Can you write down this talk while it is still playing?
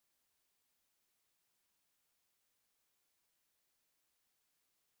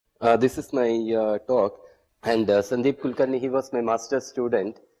This is my talk, and Sandip Kulkarni, he was my master's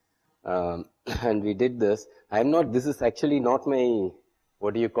student, and we did this. This is actually not my,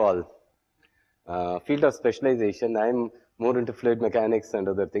 what do you call, field of specialization. I'm more into fluid mechanics and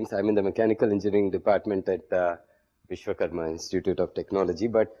other things. I'm in the mechanical engineering department at Vishwakarma Institute of Technology,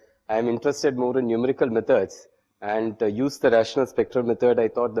 but I'm interested more in numerical methods and use the rational spectral method. I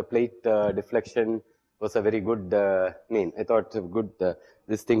thought the plate deflection was a very good, I thought a good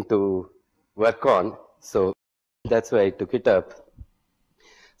this thing to work on. So that's why I took it up.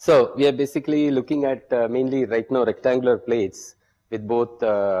 So we are basically looking at mainly right now rectangular plates with both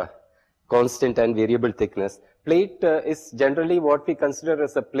constant and variable thickness. Plate is generally what we consider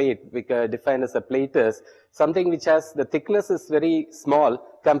as a plate. We define as a plate is something which has the thickness is very small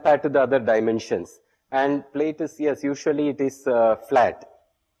compared to the other dimensions. And plate is, yes, usually it is flat.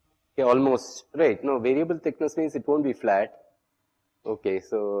 Okay, almost, right. No, variable thickness means it won't be flat. Okay,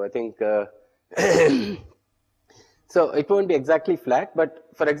 so I think, so it won't be exactly flat, but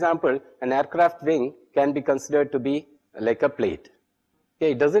for example, an aircraft wing can be considered to be like a plate.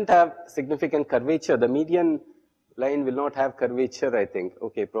 Okay, it doesn't have significant curvature. The median line will not have curvature, I think.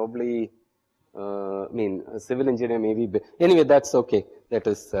 Okay, probably, a civil engineer maybe. Anyway, that's okay. That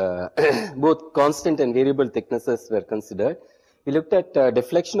is, both constant and variable thicknesses were considered. We looked at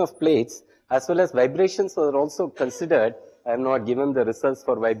deflection of plates as well as vibrations were also considered. I have not given the results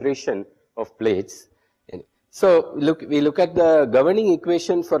for vibration of plates. So we look at the governing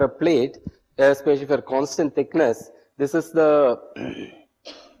equation for a plate, especially for constant thickness. This is the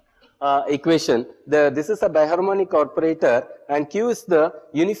equation. This is a biharmonic operator, and Q is the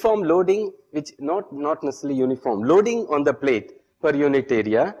uniform loading, which not necessarily uniform loading on the plate per unit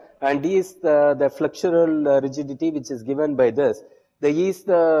area, and D is the flexural rigidity, which is given by this. The E is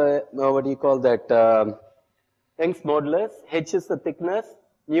the what do you call that? Young's modulus. H is the thickness.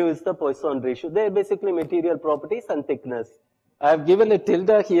 Mu is the Poisson ratio. They are basically material properties and thickness. I have given a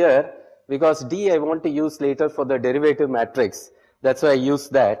tilde here because D I want to use later for the derivative matrix. That's why I use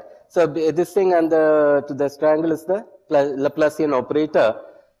that. So this thing and the triangle is the Laplacian operator,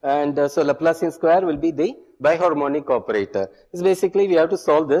 and so Laplacian square will be the biharmonic operator. It's basically we have to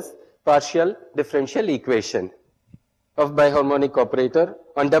solve this partial differential equation of biharmonic operator.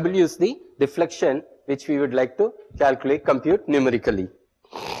 On W is the deflection, which we would like to compute numerically.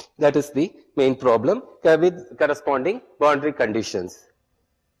 That is the main problem with corresponding boundary conditions.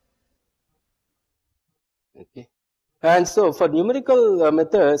 Okay. And so for numerical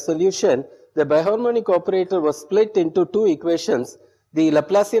method solution, the biharmonic operator was split into two equations. The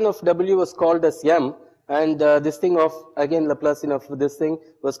Laplacian of W was called as M, and this thing of, again, Laplacian of this thing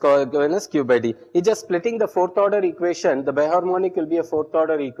was called given as Q by D. It's just splitting the fourth order equation. The biharmonic will be a fourth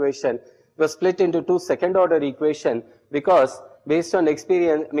order equation. It was split into two second order equation because based on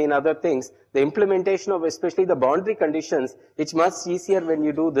experience, other things, the implementation of especially the boundary conditions, it's much easier when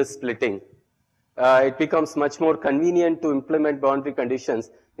you do this splitting. It becomes much more convenient to implement boundary conditions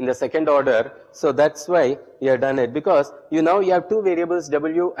in the second order. So that's why we have done it, because you have two variables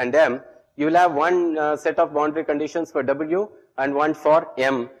W and M. You will have one set of boundary conditions for W and one for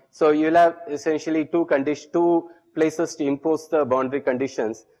M. So you will have essentially two places to impose the boundary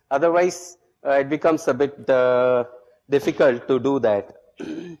conditions. Otherwise, it becomes a bit difficult to do that.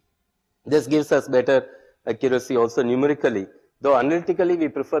 This gives us better accuracy also numerically, though analytically we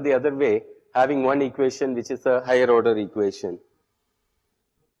prefer the other way, having one equation which is a higher order equation.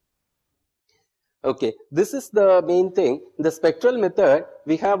 Okay, this is the main thing. In the spectral method,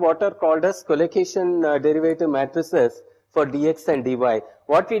 we have what are called as collocation derivative matrices for dx and dy.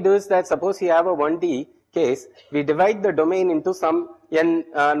 What we do is that suppose you have a 1D case, we divide the domain into some n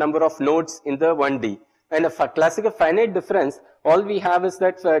number of nodes in the 1D. And a classical finite difference, all we have is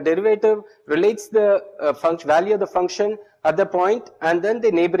that derivative relates the value of the function at the point and then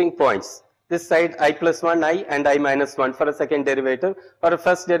the neighboring points. This side I plus 1 I and I minus 1 for a second derivative, or a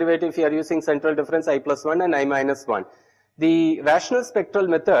first derivative if you are using central difference I plus 1 and I minus 1. The rational spectral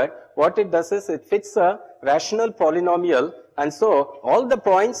method, what it does is it fits a rational polynomial, and so all the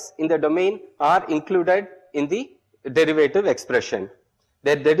points in the domain are included in the derivative expression.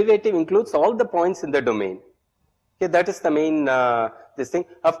 The derivative includes all the points in the domain. Okay, that is the main this thing.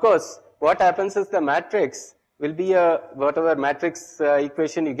 Of course, what happens is the matrix will be a whatever matrix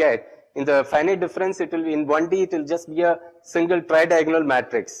equation you get. In the finite difference, it will be in 1D, it will just be a single tridiagonal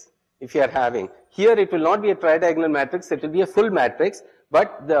matrix if you are having. Here, it will not be a tridiagonal matrix, it will be a full matrix,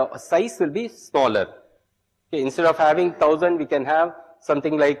 but the size will be smaller. Okay, instead of having 1000, we can have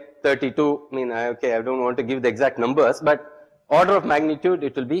something like 32. Okay, I don't want to give the exact numbers, but order of magnitude,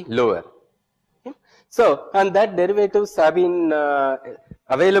 it will be lower. Okay. So, and that derivatives have been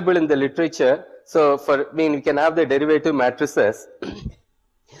available in the literature. So we can have the derivative matrices.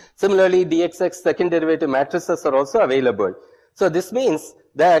 Similarly, dxx second derivative matrices are also available. So this means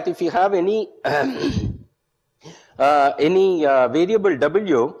that if you have any variable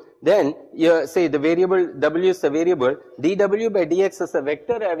w, then you say the variable w is a variable, dw by dx is a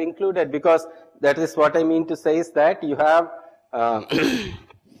vector I have included, because that is what I mean to say is that you have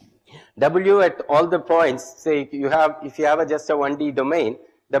w at all the points. Say if you have just a 1D domain,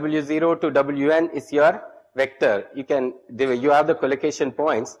 w0 to wn is your vector. You have the collocation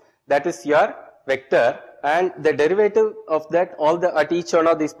points, that is your vector, and the derivative of that at each one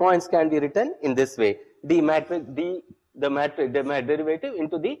of these points can be written in this way: the derivative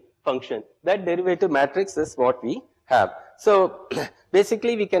into the function. That derivative matrix is what we have. So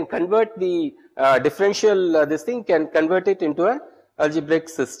basically we can convert the differential can convert it into an algebraic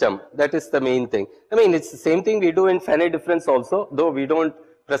system. That is the main thing. I mean, it's the same thing we do in finite difference also, though we don't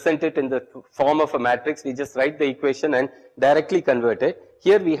present it in the form of a matrix. We just write the equation and directly convert it.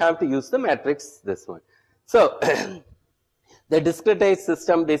 Here we have to use the matrix, this one. So the discretized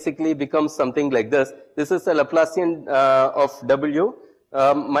system basically becomes something like this. This is a Laplacian of w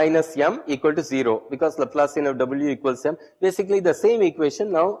minus m equal to 0, because Laplacian of w equals m. Basically the same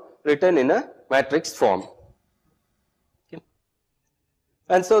equation now written in a matrix form. Okay.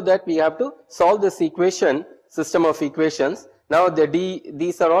 And so that we have to solve this equation, system of equations. Now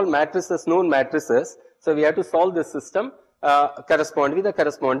these are all matrices, known matrices. So we have to solve this system corresponding with the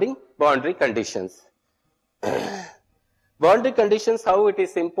corresponding boundary conditions. Boundary conditions, how it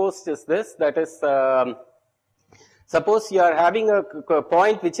is imposed is this, that is, suppose you are having a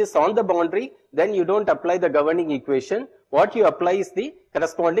point which is on the boundary, then you don't apply the governing equation. What you apply is the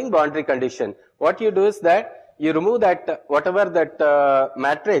corresponding boundary condition. What you do is that you remove that, whatever that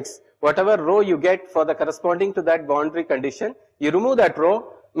matrix, whatever row you get for the corresponding to that boundary condition, you remove that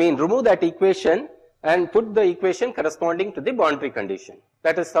row, remove that equation and put the equation corresponding to the boundary condition.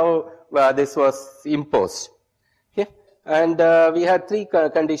 That is how this was imposed. Okay. And we had three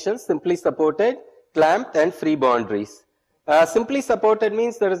conditions: simply supported, clamped, and free boundaries. Simply supported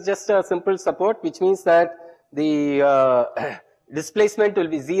means there is just a simple support, which means that the displacement will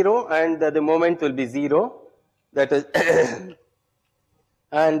be 0 and the moment will be 0. That is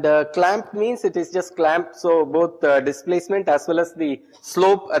and clamped means it is just clamped, so both displacement as well as the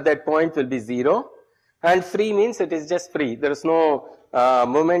slope at that point will be 0. And free means it is just free. There is no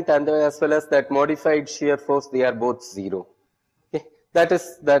moment, and as well as that modified shear force, they are both 0. Okay.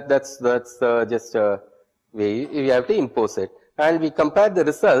 That's just a way we have to impose it. And we compare the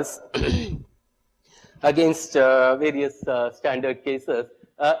results against various standard cases.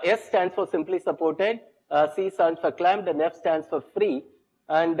 S stands for simply supported, C stands for clamped, and F stands for free.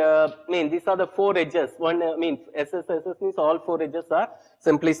 And these are the 4 edges. SSSS means all 4 edges are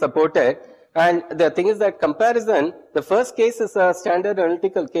simply supported. And the thing is that comparison, the first case is a standard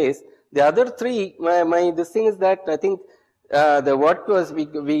analytical case. The other 3, this thing is that I think I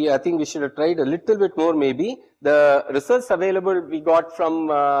think we should have tried a little bit more maybe. The results available we got from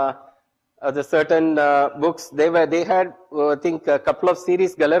the certain books. They had I think a couple of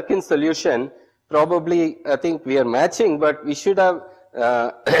series Galerkin solution. Probably I think we are matching, but we should have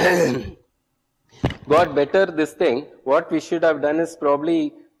got better this thing. What we should have done is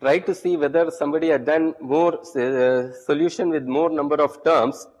probably try to see whether somebody had done more solution with more number of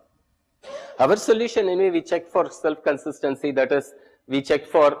terms. Our solution anyway, we check for self-consistency, that is, we check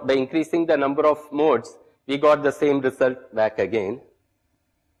for by increasing the number of modes, we got the same result back again.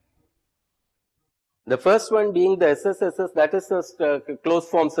 The first one being the SSSS, that is a closed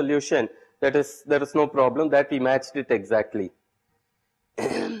form solution, that is, there is no problem, that we matched it exactly.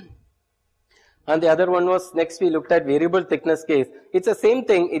 And the other one was, next we looked at variable thickness case. It's the same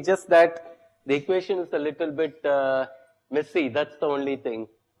thing, it's just that the equation is a little bit messy, that's the only thing.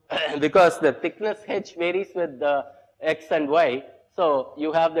 Because the thickness h varies with x and y, so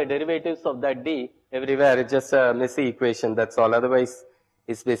you have the derivatives of that d everywhere. It's just a messy equation, that's all. Otherwise,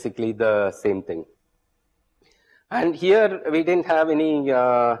 it's basically the same thing. And here we didn't have any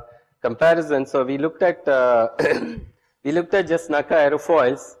comparison, so we looked at just NACA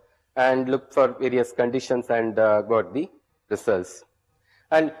aerofoils and looked for various conditions and got the results.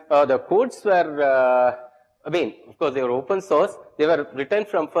 And the codes were, of course, they were open source. They were written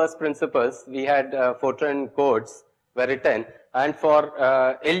from first principles. We had Fortran codes were written, and for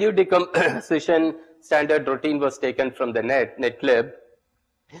LU decomposition, standard routine was taken from the netlib.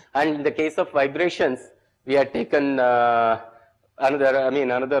 And in the case of vibrations, we had taken another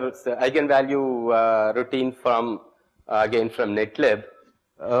eigenvalue routine from again from netlib.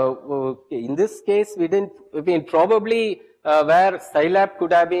 In this case, we didn't. Probably where Scilab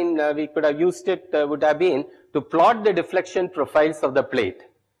could have been, we could have used it, would have been to plot the deflection profiles of the plate.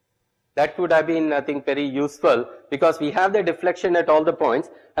 That would have been, I think, very useful because we have the deflection at all the points.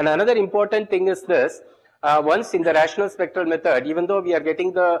 And another important thing is this, once in the rational spectral method, even though we are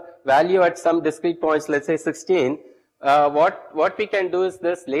getting the value at some discrete points, let's say 16, what we can do is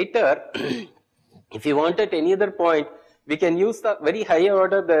this later, if you want at any other point, we can use the very higher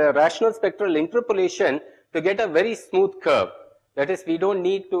order, the rational spectral interpolation to get a very smooth curve. That is, we don't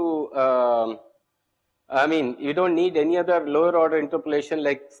need to, you don't need any other lower order interpolation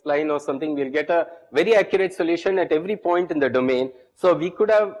like spline or something. We'll get a very accurate solution at every point in the domain. So we could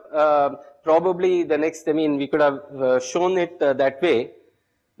have probably the next, we could have shown it that way.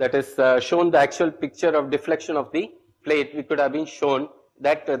 That is, shown the actual picture of deflection of the plate. We could have been shown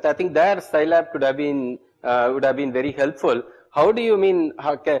that. I think there Scilab could have been would have been very helpful. How do you mean?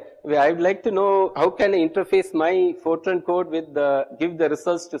 I would like to know how can I interface my Fortran code with give the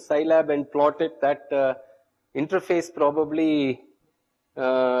results to Scilab and plot it. That interface probably.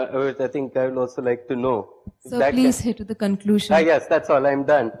 I think I would also like to know. So please hit to the conclusion. Yes, that's all. I'm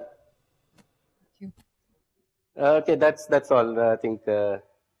done. Thank you. Okay, that's all. I think,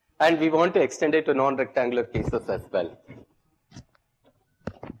 and we want to extend it to non-rectangular cases as well.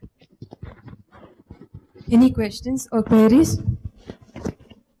 Any questions or queries?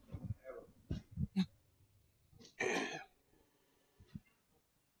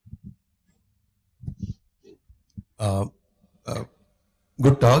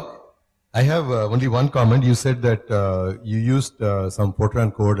 Good talk. I have only one comment. You said that you used some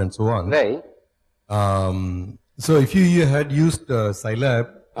Fortran code and so on. Right. So if you had used Scilab,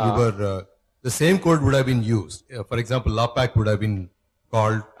 the same code would have been used. For example, LAPACK would have been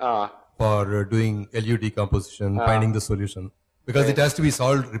called for doing LU decomposition, finding the solution, because it has to be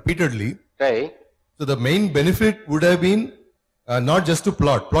solved repeatedly. Right. So the main benefit would have been not just to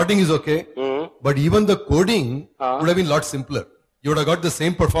plot. Plotting is okay, but even the coding would have been a lot simpler. You would have got the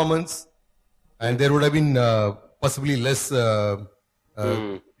same performance, and there would have been possibly less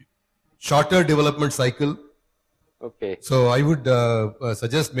shorter development cycle. Okay. So I would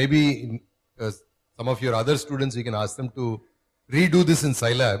suggest maybe some of your other students, you can ask them to redo this in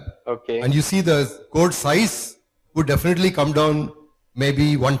Scilab. Okay. And you see the code size would definitely come down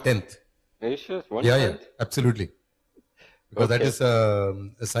maybe 1/10. Are you sure? 1/10? Yeah, absolutely. Because that is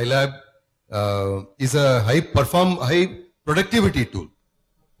Scilab is a high productivity tool.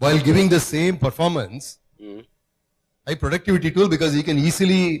 While giving the same performance, high productivity tool, because you can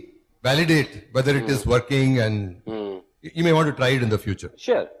easily validate whether it is working, and you may want to try it in the future.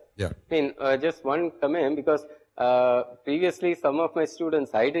 Sure. Yeah. Just one comment, because previously some of my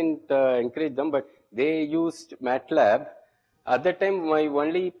students, I didn't encourage them, but they used MATLAB. At that time, my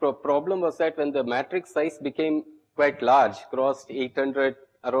only problem was that when the matrix size became quite large, crossed 800,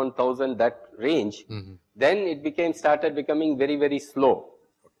 around 1000, that range, then it started becoming very, very slow.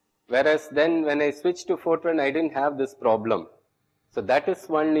 Whereas then when I switched to Fortran, I didn't have this problem. So that is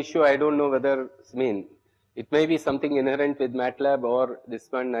one issue. I don't know whether, it may be something inherent with MATLAB or this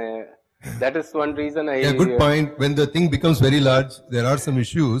one. That is one reason I... Yeah, good point. When the thing becomes very large, there are some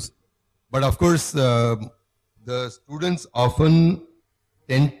issues. But of course, the students often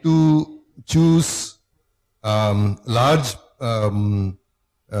tend to choose large,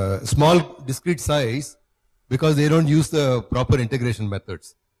 small discrete size because they don't use the proper integration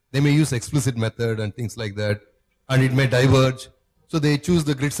methods. They may use explicit method and things like that, and it may diverge. So they choose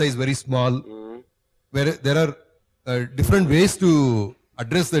the grid size very small, where there are different ways to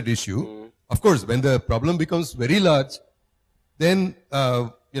address that issue. Of course, when the problem becomes very large, then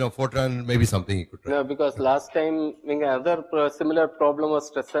Fortran may be something you could try. No, because last time another similar problem was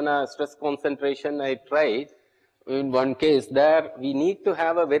stress concentration. I tried in one case. There we need to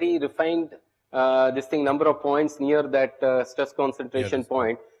have a very refined number of points near that stress concentration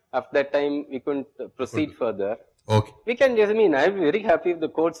point. After that time, we couldn't proceed further. Okay. We can just, I'm very happy if the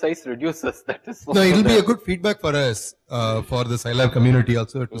code size reduces. That is no, it will be a good feedback for us, for the Scilab community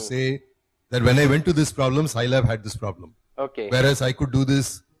also, to say that when I went to this problem, Scilab had this problem. Okay. Whereas I could do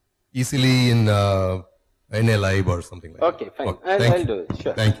this easily in a lib or something like that. Okay, fine. I'll do it.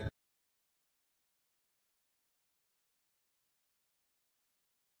 Sure. Thank you.